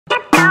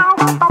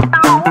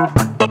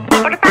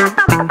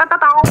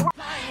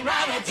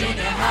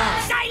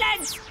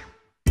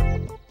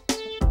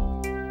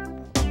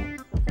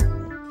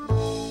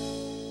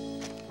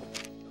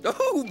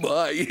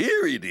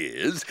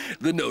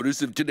the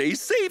notice of today's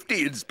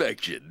safety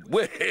inspection.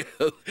 Well,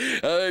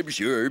 I'm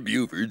sure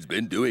Buford's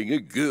been doing a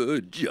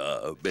good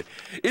job.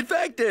 In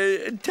fact,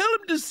 tell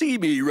him to see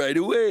me right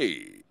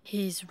away.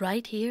 He's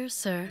right here,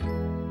 sir.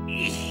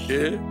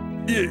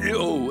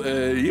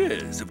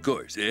 Yes, of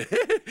course.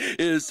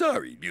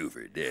 Sorry,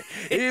 Buford.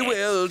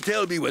 Well,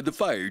 tell me when the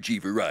fire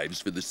chief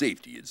arrives for the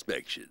safety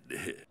inspection.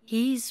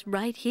 He's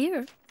right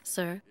here,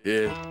 sir.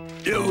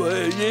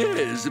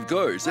 Yes, of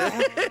course.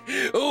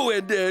 Oh,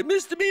 and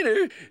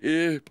Misdemeanor,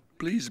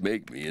 please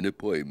make me an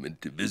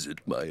appointment to visit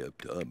my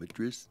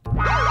optometrist.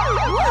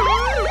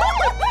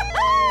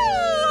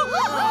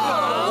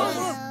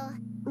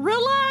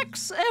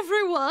 Relax,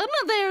 everyone.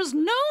 There's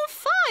no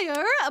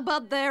fire,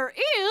 but there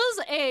is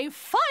a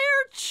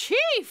fire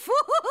chief.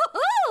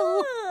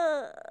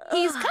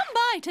 He's come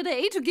by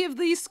today to give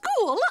the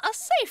school a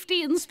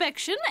safety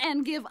inspection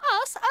and give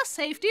us a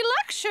safety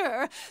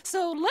lecture.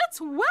 So let's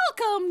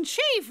welcome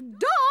Chief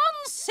Don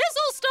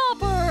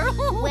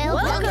Sizzlestopper.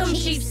 Welcome,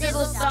 Chief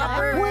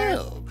Sizzlestopper.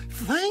 Well,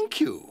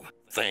 thank you.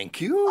 Thank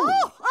you.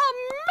 Oh,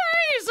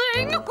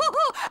 amazing!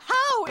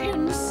 How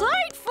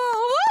insightful!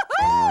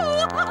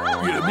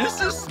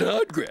 Mrs.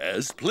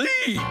 Snodgrass, please.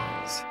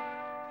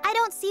 I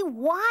don't see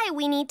why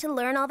we need to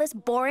learn all this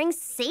boring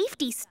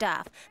safety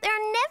stuff. There are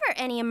never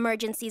any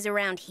emergencies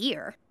around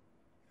here.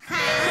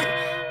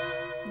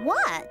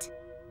 What?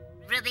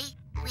 Ruby,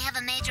 we have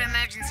a major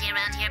emergency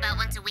around here about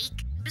once a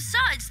week.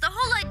 Besides, the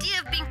whole idea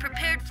of being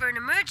prepared for an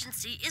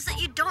emergency is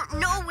that you don't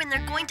know when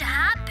they're going to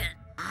happen.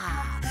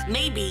 Ah,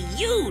 maybe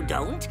you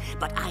don't,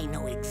 but I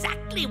know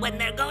exactly when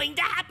they're going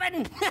to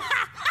happen.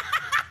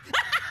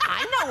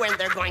 I know when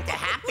they're going to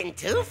happen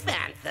too,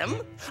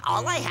 Phantom.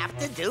 All I have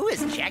to do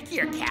is check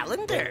your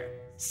calendar.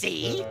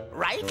 See?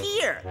 Right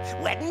here.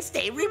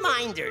 Wednesday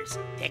reminders.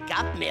 Pick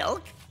up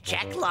milk,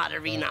 check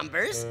lottery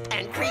numbers,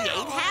 and create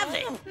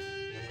havoc.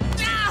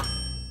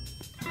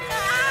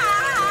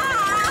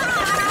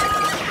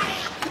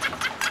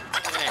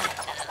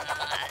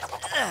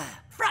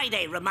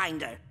 Friday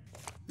reminder.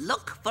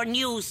 Look for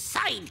new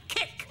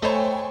sidekick.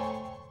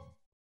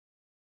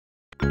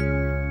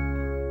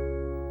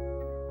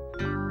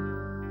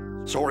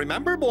 So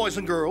remember, boys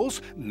and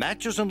girls,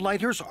 matches and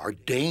lighters are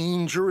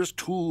dangerous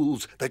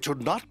tools that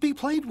should not be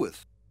played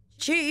with.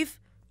 Chief,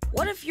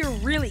 what if you're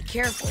really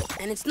careful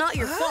and it's not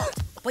your fault,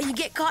 but you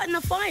get caught in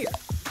a fire?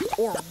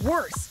 Or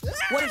worse,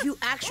 what if you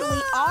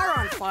actually are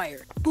on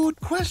fire? Good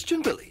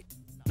question, Billy.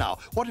 Now,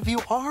 what if you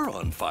are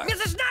on fire?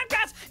 Mrs.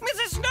 Snodgrass!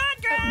 Mrs.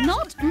 Snodgrass!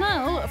 Not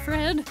now,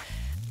 Fred.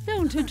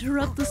 Don't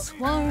interrupt the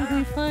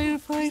swarthy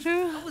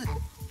firefighter.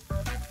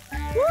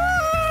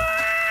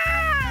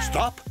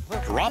 Stop,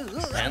 drop,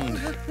 and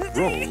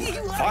roll.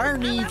 Fire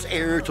needs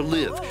air to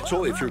live,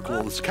 so if your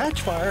clothes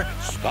catch fire,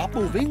 stop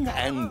moving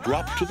and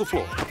drop to the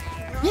floor.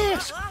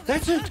 Yes,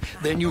 that's it.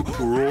 Then you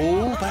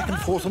roll back and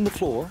forth on the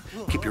floor.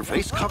 Keep your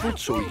face covered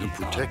so you can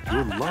protect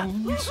your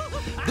lungs.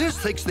 This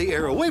takes the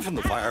air away from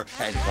the fire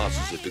and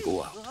causes it to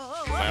go out.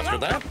 After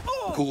that,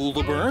 cool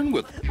the burn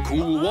with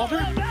cool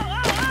water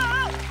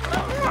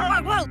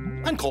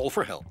and call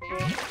for help.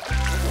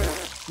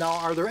 Now,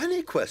 are there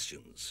any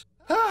questions?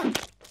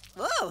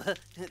 Whoa,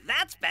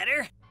 that's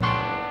better.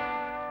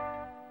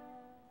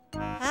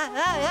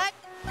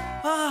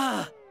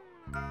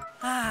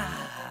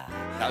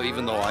 Now,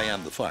 even though I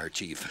am the fire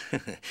chief,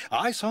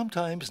 I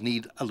sometimes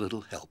need a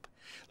little help.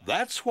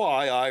 That's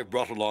why I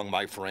brought along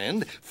my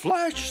friend,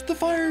 Flash the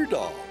Fire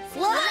Dog.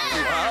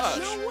 Flash!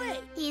 No way.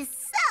 He's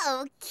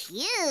so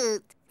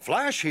cute.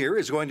 Flash here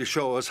is going to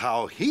show us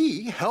how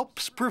he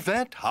helps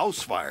prevent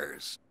house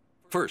fires.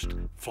 First,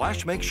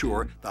 Flash makes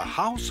sure the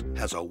house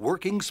has a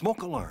working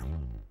smoke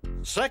alarm.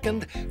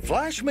 Second,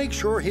 Flash makes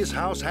sure his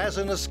house has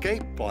an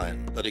escape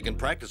plan that he can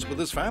practice with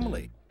his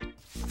family.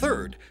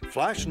 Third,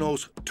 Flash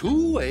knows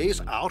 2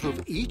 ways out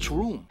of each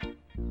room.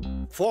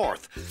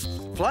 Fourth,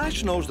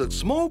 Flash knows that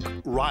smoke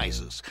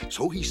rises,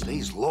 so he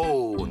stays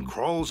low and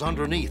crawls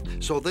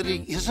underneath so that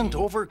he isn't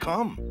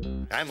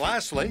overcome. And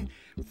lastly,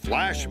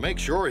 Flash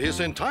makes sure his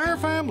entire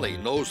family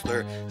knows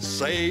their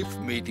safe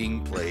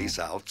meeting place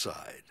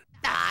outside.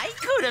 I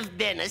could have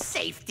been a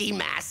safety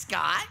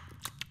mascot.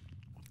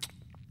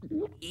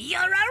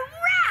 You're a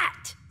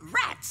rat!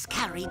 Rats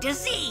carry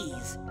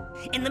disease.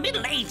 In the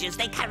Middle Ages,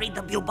 they carried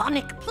the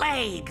bubonic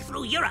plague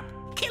through Europe,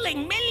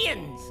 killing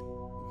millions.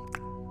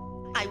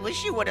 I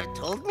wish you would have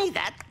told me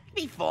that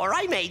before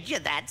I made you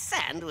that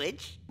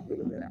sandwich.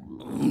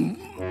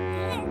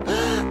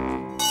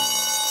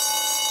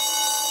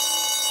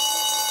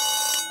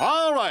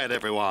 All right,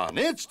 everyone,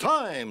 it's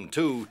time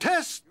to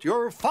test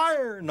your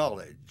fire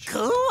knowledge.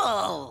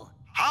 Cool.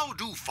 How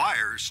do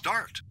fires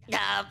start?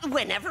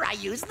 Whenever I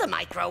use the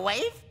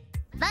microwave.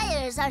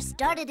 Fires are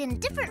started in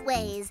different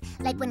ways,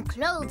 like when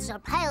clothes are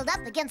piled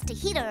up against a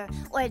heater,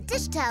 or a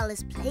dish towel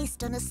is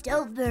placed on a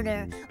stove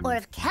burner, or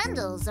if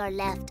candles are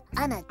left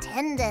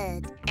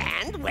unattended.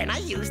 And when I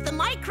use the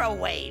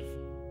microwave.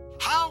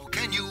 How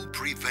can you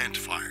prevent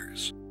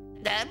fires?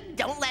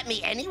 Don't let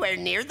me anywhere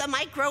near the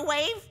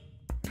microwave.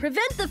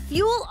 Prevent the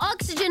fuel,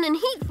 oxygen, and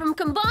heat from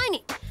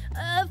combining.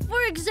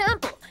 For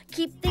example,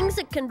 keep things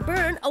that can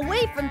burn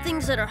away from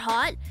things that are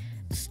hot.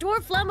 Store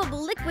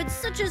flammable liquids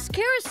such as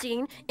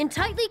kerosene in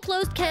tightly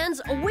closed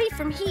cans away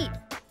from heat.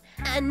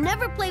 And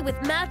never play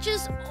with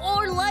matches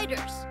or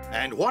lighters.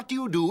 And what do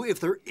you do if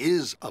there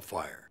is a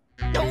fire?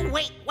 Oh,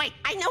 wait,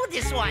 I know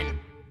this one.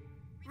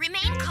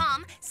 Remain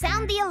calm,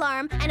 sound the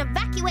alarm, and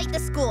evacuate the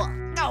school.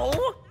 No,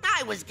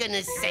 I was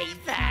gonna say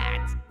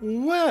that.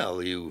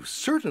 Well, you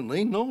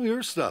certainly know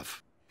your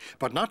stuff.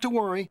 But not to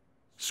worry,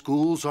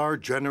 schools are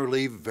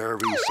generally very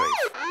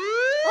safe.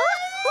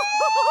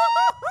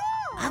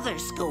 Other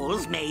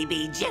schools may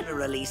be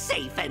generally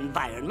safe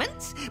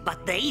environments,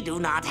 but they do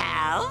not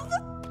have...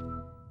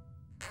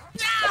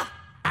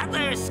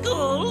 Other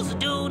schools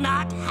do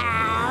not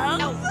have...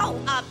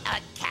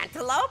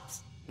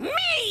 Cantaloupes? Me,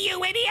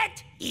 you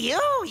idiot!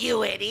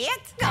 You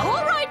idiot!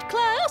 All right,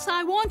 class,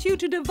 I want you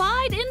to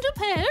divide into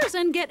pairs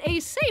and get a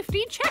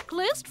safety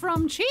checklist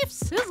from Chief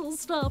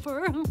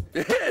Sizzlestopper.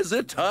 As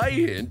a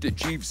tie-in to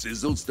Chief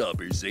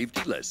Sizzlestopper's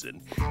safety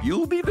lesson,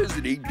 you'll be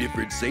visiting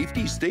different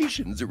safety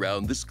stations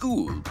around the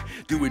school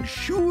to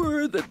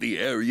ensure that the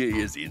area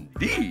is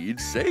indeed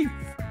safe.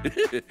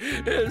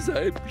 As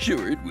I'm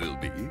sure it will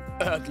be.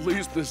 At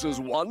least this is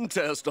one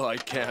test I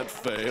can't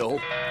fail.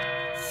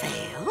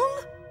 Fail?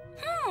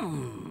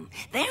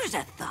 There's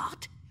a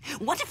thought.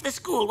 What if the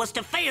school was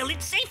to fail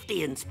its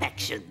safety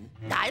inspection?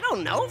 I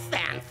don't know,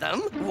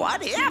 Phantom.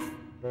 What if?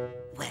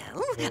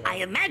 Well, I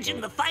imagine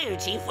the fire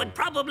chief would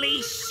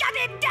probably shut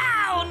it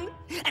down.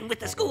 And with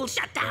the school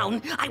shut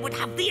down, I would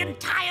have the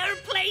entire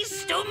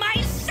place to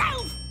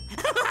myself.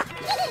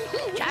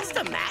 Just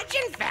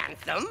imagine,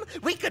 Phantom.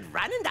 We could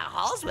run into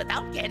halls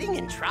without getting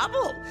in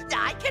trouble.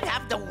 I could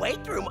have the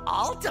weight room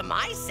all to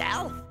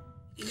myself.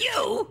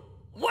 You?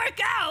 Work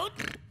out?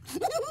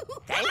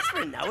 Thanks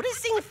for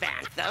noticing,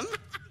 Phantom.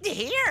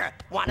 Here,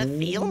 want to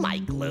feel my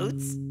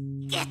glutes?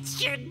 Get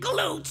your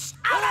glutes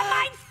out of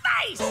my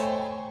face!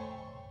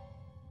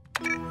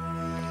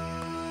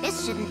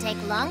 This shouldn't take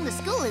long. The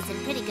school is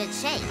in pretty good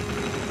shape.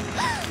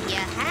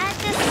 You had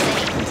to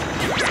say.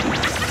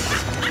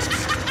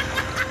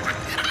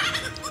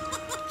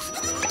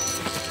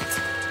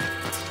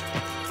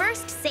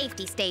 First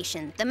safety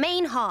station, the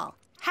main hall.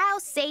 How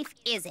safe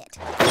is it?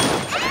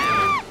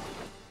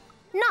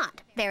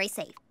 Not very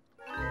safe.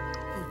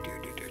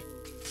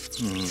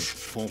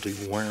 Faulty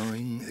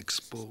wiring,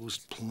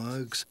 exposed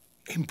plugs,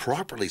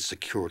 improperly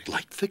secured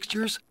light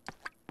fixtures.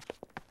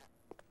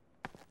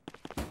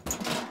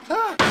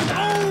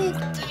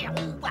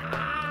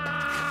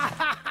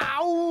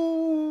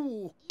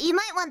 You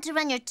might want to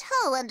run your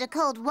toe under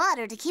cold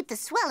water to keep the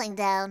swelling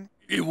down.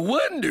 A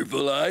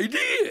wonderful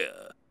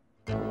idea.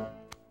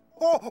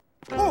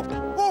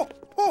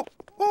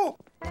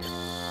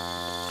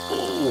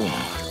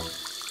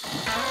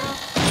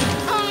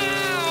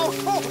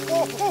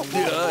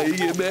 I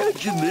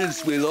imagine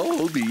this will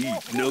all be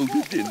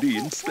noted in the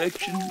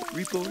inspection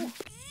report.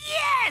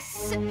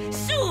 Yes!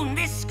 Soon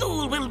this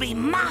school will be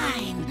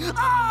mine.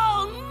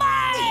 All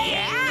mine!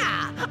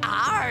 Yeah!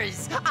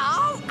 Ours!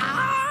 All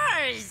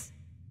ours!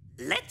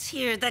 Let's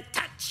hear the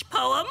touch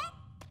poem.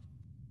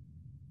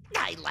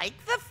 I like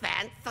the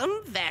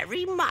Phantom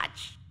very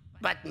much,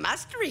 but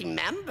must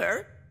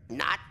remember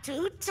not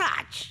to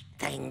touch.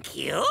 Thank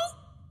you.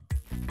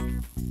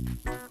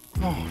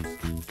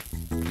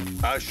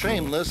 A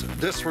shameless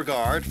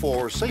disregard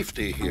for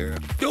safety here.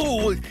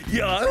 Oh,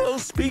 yeah, I'll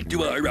speak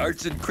to our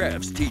arts and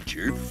crafts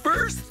teacher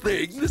first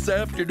thing this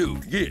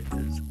afternoon, yes.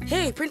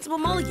 Hey, Principal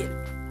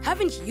Mulligan,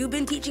 haven't you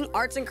been teaching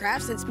arts and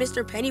crafts since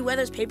Mr.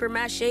 Pennyweather's paper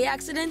mache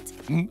accident?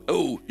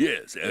 Oh,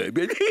 yes,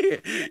 but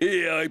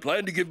I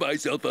plan to give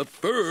myself a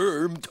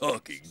firm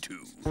talking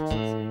to.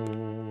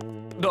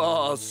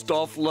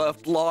 Stuff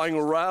left lying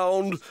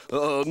around,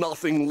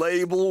 nothing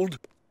labeled.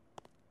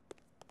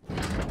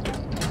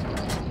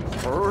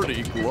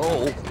 Pretty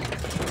glow.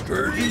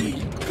 Pretty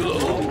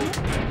glow.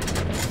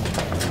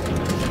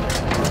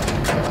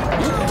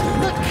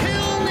 The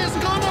kiln is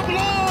gonna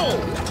blow!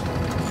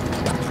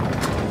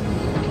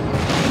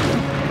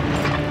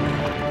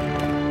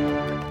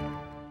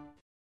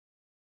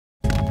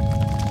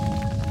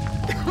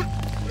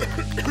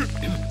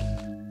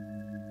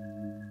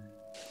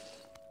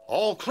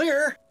 All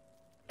clear.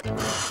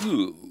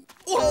 Ooh.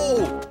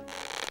 Whoa!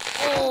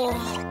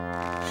 Oh.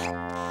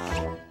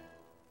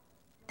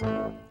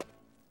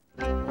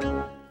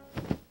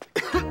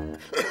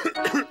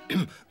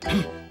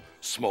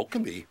 Smoke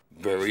can be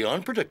very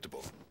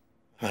unpredictable.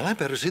 Well, I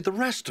better see the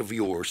rest of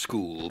your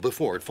school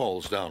before it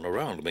falls down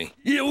around me.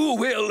 Yeah,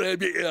 well,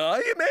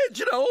 I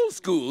imagine all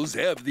schools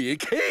have the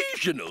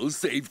occasional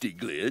safety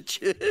glitch.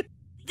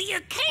 The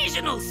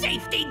occasional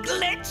safety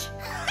glitch?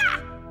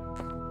 Ha!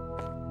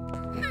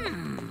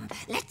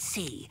 Let's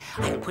see.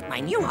 I'll put my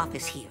new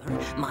office here.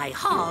 My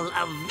hall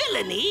of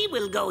villainy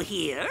will go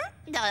here.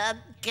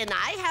 Can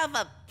I have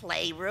a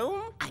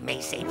playroom? I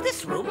may save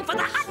this room for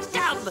the hot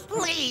tub.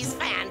 Please,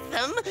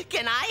 Phantom,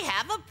 can I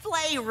have a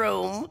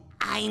playroom?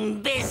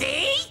 I'm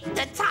busy.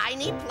 The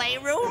tiny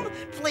playroom?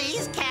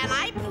 Please, can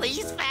I?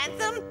 Please,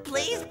 Phantom?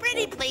 Please,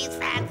 pretty please,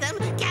 Phantom.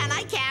 Can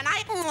I?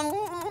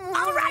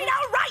 All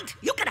right!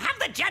 You can have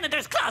the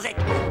janitor's closet!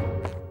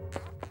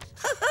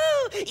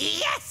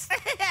 Yes!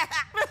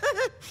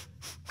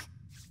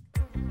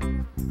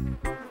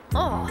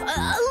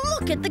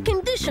 Look at the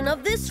condition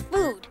of this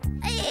food.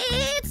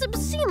 It's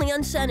obscenely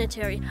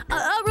unsanitary.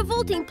 A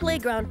revolting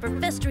playground for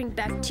festering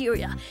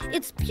bacteria.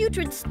 Its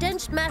putrid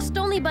stench masked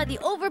only by the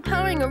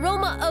overpowering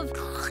aroma of...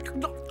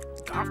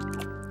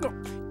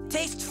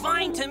 Tastes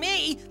fine to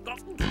me.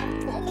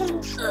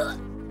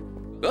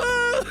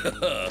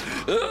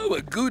 Oh,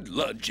 a good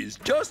lunch is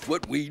just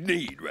what we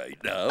need right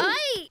now.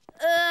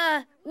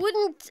 I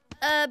wouldn't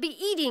be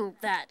eating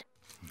that.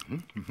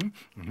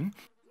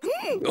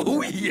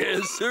 Oh,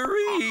 yes,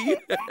 sirree.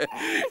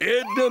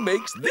 Edna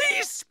makes the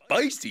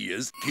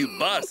spiciest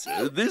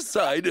kielbasa this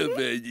side of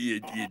wherever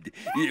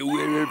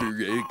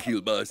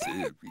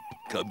kielbasa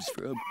comes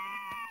from.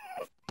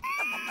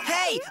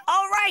 Hey,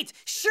 all right,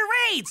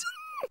 charades.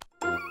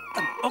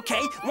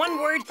 Okay, one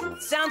word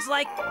sounds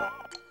like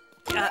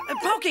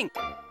poking,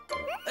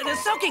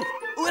 soaking,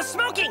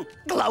 smoking,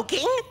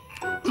 Gloking?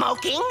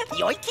 Moking?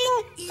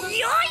 Yoiking?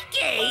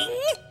 Yoiking!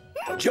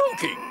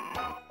 Joking.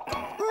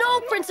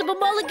 No, Principal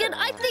Mulligan,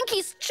 I think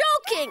he's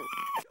choking.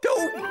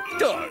 Oh,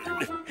 darn.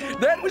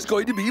 That was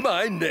going to be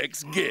my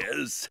next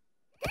guess.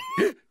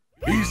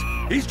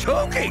 He's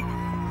choking.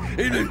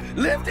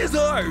 Lift his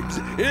arms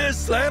and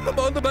slap him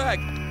on the back.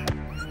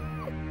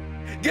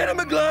 Get him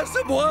a glass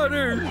of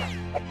water.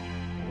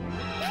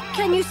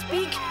 Can you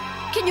speak?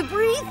 Can you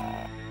breathe?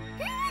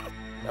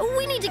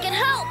 We need to get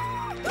help.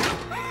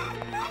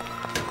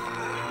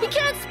 He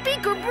can't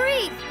speak or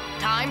breathe.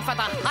 Time for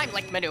the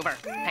Heimlich maneuver.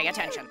 Pay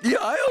attention. Yeah,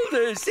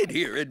 I'll sit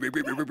here and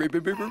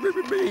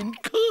remain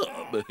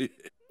calm.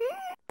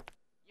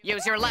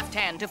 Use your left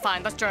hand to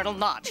find the sternal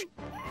notch.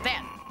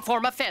 Then,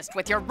 form a fist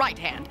with your right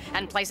hand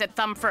and place it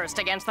thumb first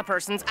against the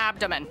person's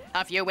abdomen,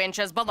 a few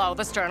inches below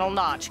the sternal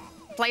notch.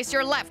 Place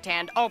your left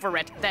hand over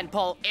it, then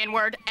pull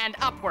inward and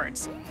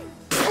upwards.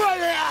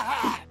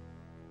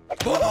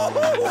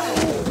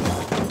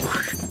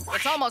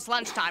 It's almost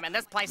lunchtime, and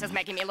this place is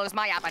making me lose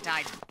my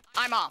appetite.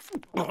 I'm off.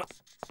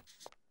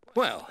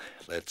 Well,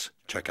 let's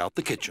check out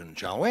the kitchen,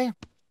 shall we?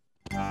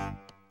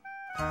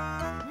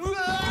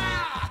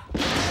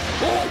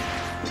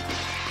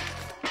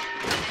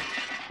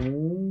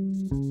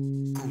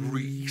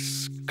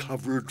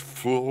 Grease-covered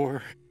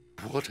floor.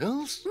 What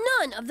else?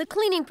 None of the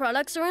cleaning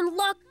products are in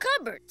locked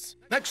cupboards.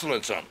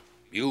 Excellent, son.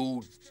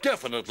 You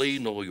definitely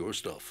know your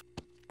stuff.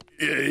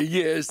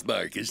 Yes,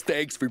 Marcus.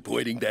 Thanks for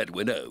pointing that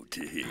one out.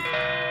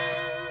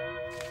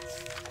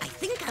 I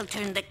think I'll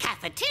turn the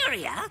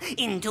cafeteria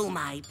into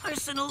my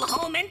personal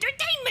home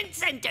entertainment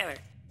center.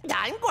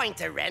 I'm going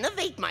to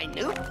renovate my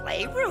new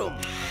playroom.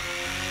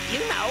 You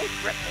know,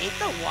 repaint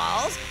the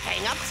walls,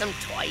 hang up some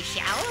toy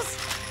shelves.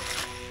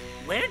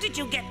 Where did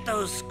you get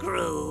those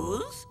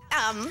screws?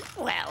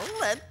 Well,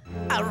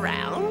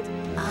 around.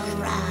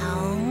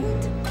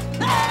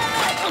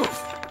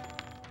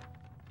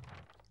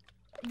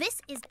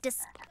 This is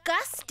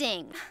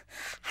disgusting.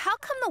 How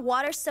come the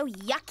water's so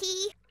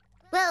yucky?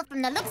 Well,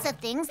 from the looks of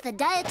things, the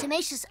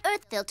diatomaceous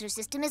earth filter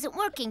system isn't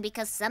working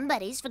because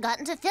somebody's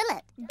forgotten to fill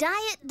it.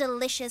 Diet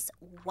delicious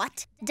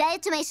what?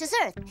 Diatomaceous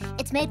earth.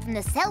 It's made from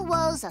the cell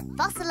walls of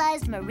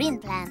fossilized marine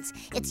plants.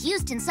 It's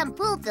used in some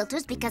pool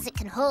filters because it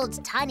can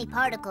hold tiny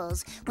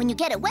particles. When you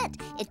get it wet,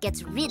 it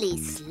gets really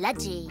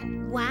sludgy.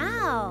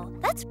 Wow,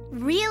 that's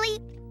really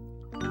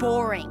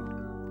boring.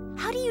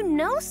 How do you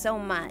know so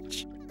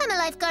much? I'm a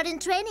lifeguard in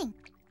training.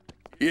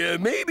 Yeah,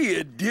 maybe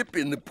a dip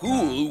in the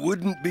pool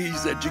wouldn't be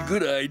such a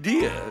good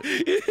idea.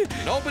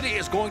 Nobody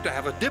is going to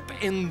have a dip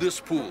in this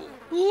pool.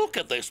 Look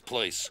at this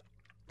place.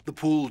 The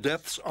pool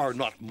depths are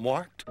not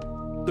marked.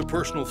 The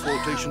personal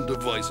flotation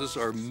devices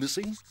are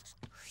missing.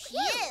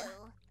 Phew.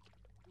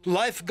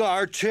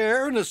 Lifeguard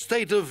chair in a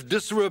state of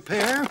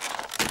disrepair.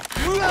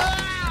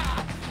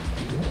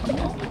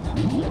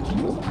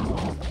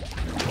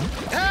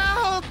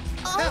 Help!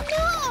 Oh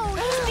no!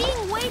 He's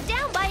being weighed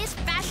down by his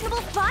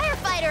fashionable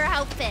firefighter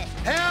outfit.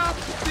 Help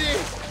me!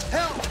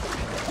 Help!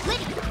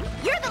 Liddy,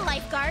 you're the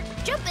lifeguard.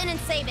 Jump in and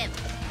save him.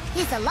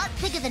 He's a lot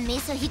bigger than me,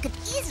 so he could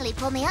easily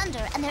pull me under,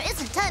 and there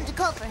isn't time to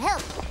call for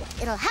help.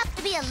 It'll have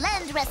to be a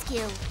land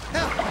rescue.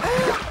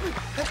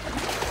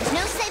 There's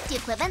no safety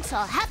equipment, so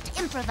I'll have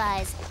to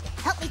improvise.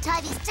 Help me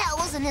tie these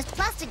towels and this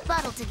plastic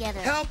bottle together.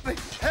 Help me!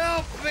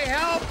 Help me!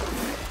 Help!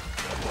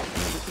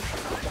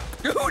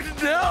 Oh,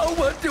 now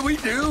what do we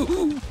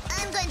do?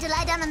 I'm going to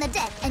lie down on the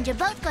deck, and you're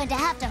both going to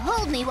have to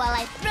hold me while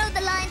I throw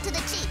the line to the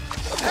chief.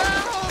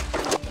 Help!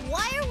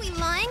 Why are we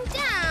lying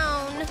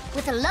down?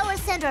 With a lower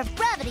center of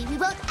gravity, we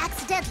won't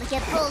accidentally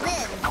get pulled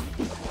in.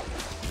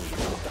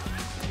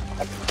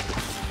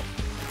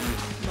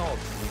 No.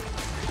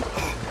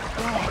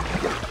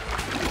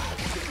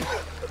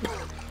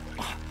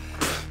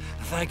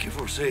 Thank you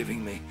for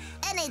saving me.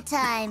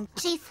 Anytime,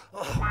 Chief.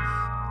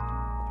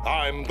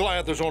 I'm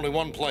glad there's only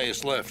one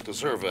place left to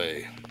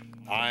survey.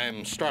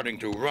 I'm starting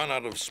to run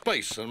out of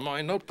space in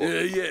my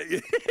notebook. Yeah.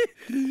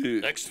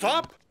 Next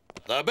stop,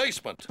 the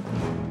basement.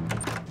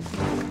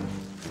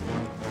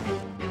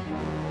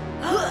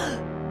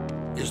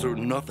 Is there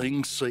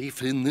nothing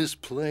safe in this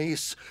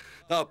place?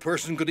 A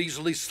person could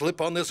easily slip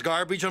on this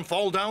garbage and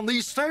fall down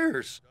these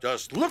stairs.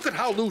 Just look at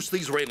how loose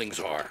these railings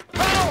are.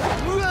 Look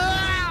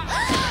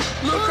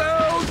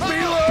out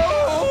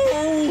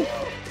below!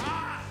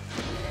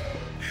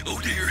 Oh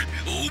dear,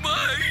 oh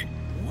my!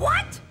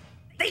 What?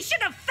 They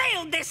should have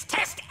failed this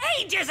test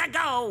ages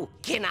ago!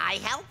 Can I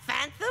help,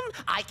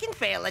 Phantom? I can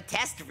fail a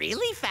test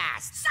really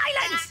fast.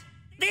 Silence!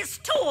 This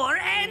tour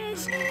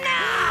ends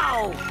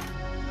now!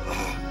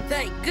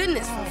 Thank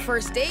goodness for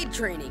first aid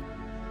training.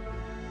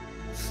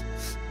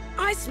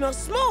 I smell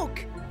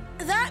smoke.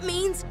 That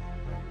means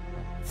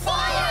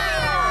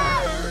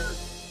fire!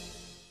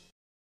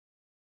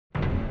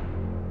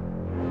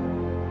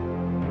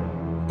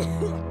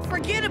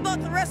 Forget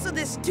about the rest of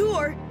this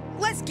tour.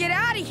 Let's get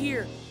out of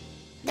here.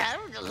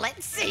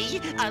 Let's see.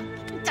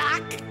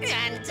 Duck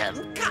and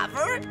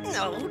cover.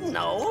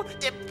 No.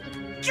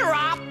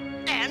 Drop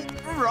and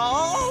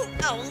roll.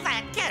 Oh,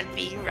 that can't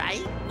be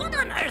right. What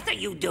on earth are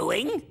you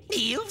doing?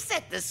 You've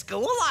set the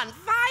school on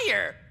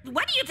fire.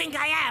 What do you think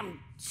I am?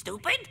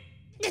 Stupid?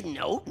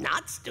 No,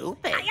 not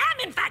stupid. I am,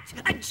 in fact,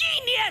 a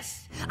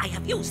genius! I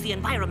have used the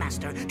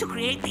enviromaster to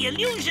create the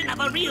illusion of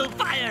a real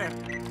fire.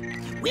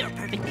 We're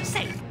perfectly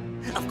safe.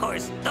 Of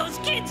course, those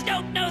kids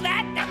don't know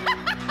that.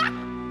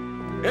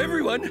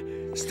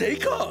 Everyone, stay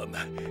calm.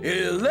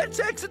 Let's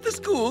exit the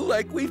school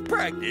like we've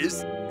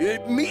practiced.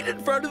 Meet in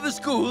front of the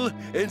school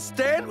and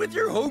stand with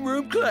your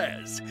homeroom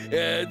class.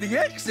 The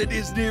exit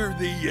is near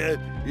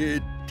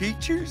the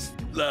teacher's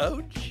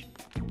lounge.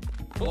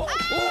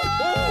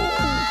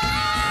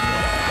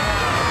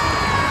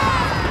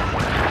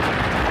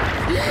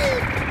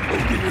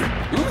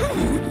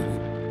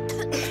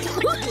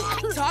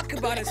 Talk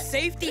about a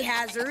safety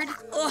hazard.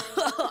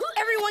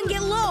 Everyone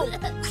get low.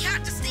 We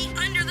have to stay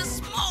under the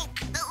smoke.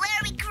 But where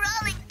are we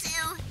crawling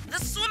to? The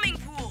swimming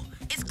pool.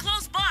 It's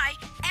close by,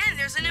 and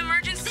there's an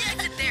emergency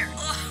exit there.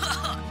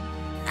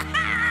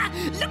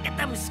 Look at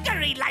them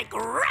scurry like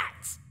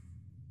rats.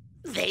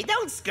 They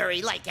don't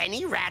scurry like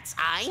any rats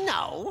I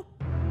know.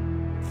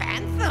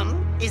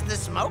 Phantom, is the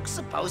smoke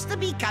supposed to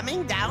be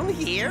coming down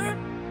here?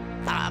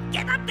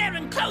 Get up there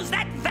and close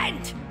that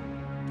vent!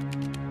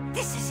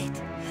 This is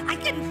it. I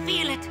can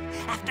feel it.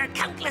 After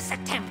countless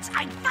attempts,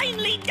 I've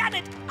finally done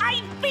it.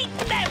 I've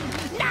beaten them.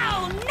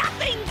 Now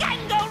nothing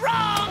can go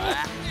wrong.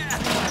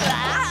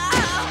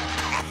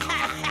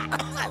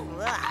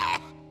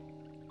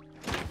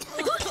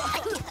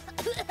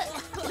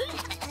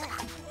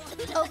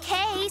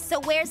 Okay, so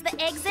where's the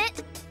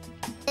exit?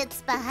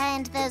 It's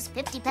behind those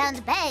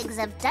 50-pound bags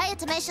of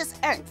diatomaceous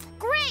earth.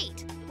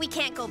 Great! We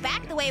can't go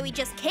back the way we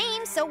just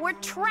came, so we're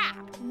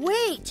trapped.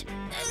 Wait!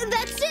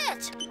 That's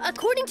it!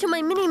 According to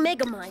my mini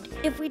megamind,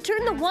 if we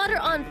turn the water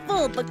on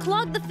full but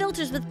clog the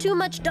filters with too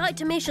much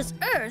diatomaceous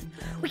earth,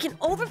 we can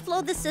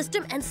overflow the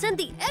system and send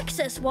the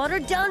excess water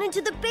down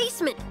into the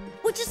basement,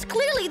 which is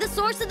clearly the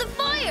source of the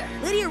fire.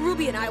 Lydia,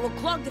 Ruby, and I will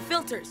clog the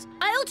filters.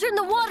 I'll turn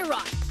the water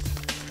on.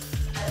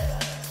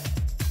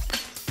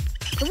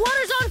 The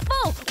water's on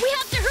full! We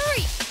have to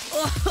hurry!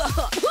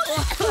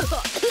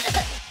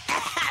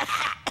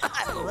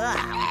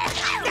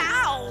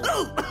 Ow!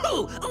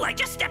 Ooh, I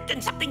just stepped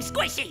in something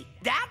squishy.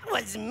 That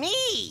was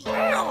me.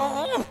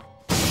 Oh.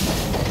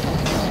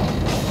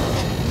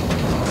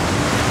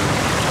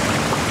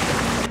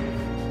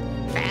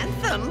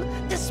 Phantom,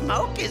 the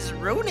smoke is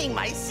ruining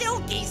my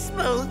silky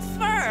smooth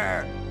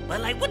fur.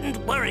 Well, I wouldn't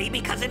worry,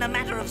 because in a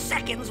matter of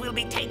seconds we'll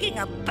be taking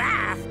a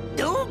bath.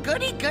 Do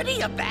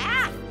goody-goody a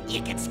bath.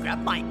 You can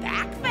scrub my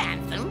back,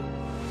 Phantom.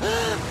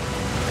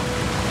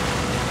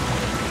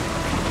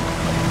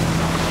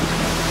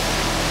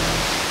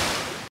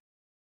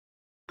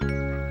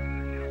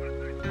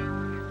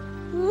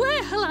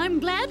 Well, I'm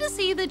glad to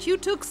see that you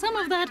took some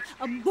of that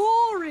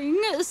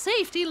boring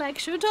safety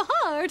lecture to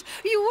heart.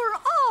 You were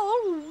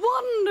all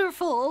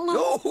wonderful.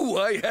 Oh,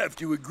 I have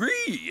to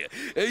agree.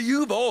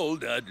 You've all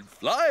done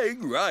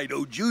Flying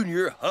Rhino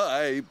Junior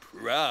High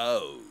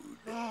proud.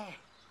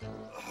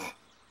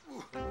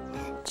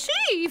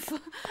 Chief,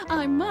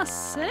 I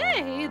must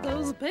say,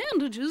 those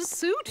bandages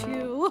suit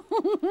you.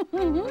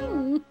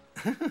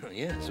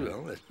 Yes,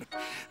 well,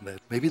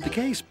 that may be the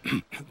case.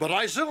 But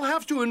I still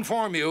have to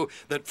inform you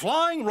that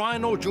Flying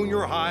Rhino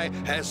Junior High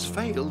has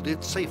failed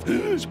its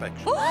safety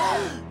inspection.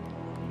 Oh,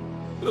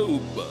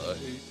 my.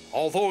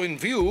 Although in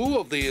view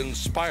of the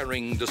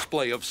inspiring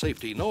display of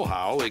safety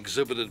know-how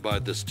exhibited by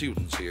the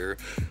students here,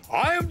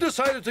 I have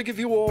decided to give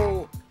you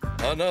all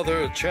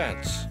another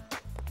chance.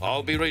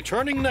 I'll be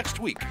returning next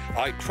week.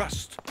 I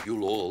trust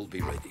you'll all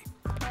be ready.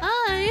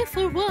 I,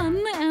 for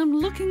one, am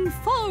looking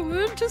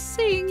forward to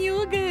seeing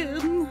you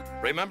again.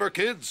 Remember,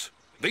 kids,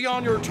 be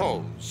on your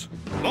toes.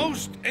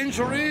 Most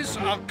injuries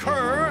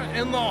occur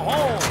in the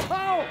home.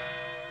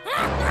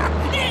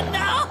 In the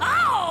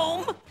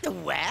home?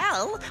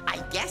 Well,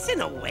 I guess in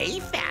a way,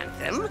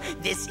 Phantom,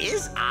 this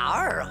is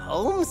our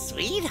home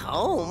sweet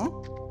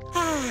home.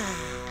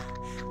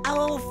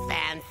 Oh,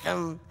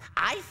 Phantom,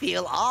 I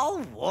feel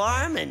all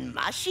warm and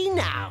mushy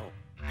now.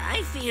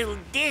 I feel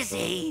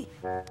dizzy.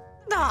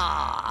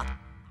 Aw,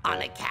 On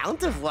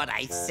account of what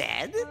I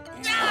said?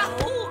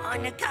 No!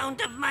 On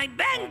account of my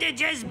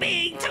bandages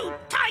being too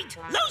tight!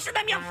 Loosen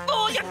them, you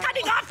fool! You're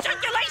cutting off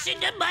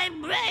circulation to my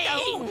brain!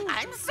 Oh,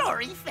 I'm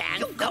sorry,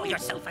 Phantom. You call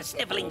yourself a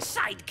sniveling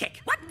sidekick.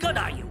 What good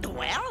are you?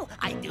 Well,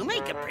 I do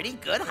make a pretty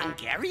good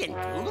Hungarian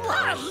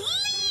goulash.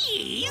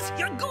 Please!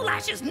 Your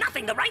goulash is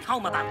nothing to write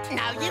home about.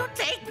 Now you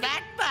take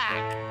that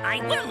back.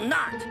 I will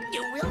not.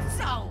 You will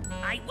so.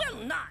 I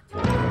will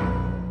not.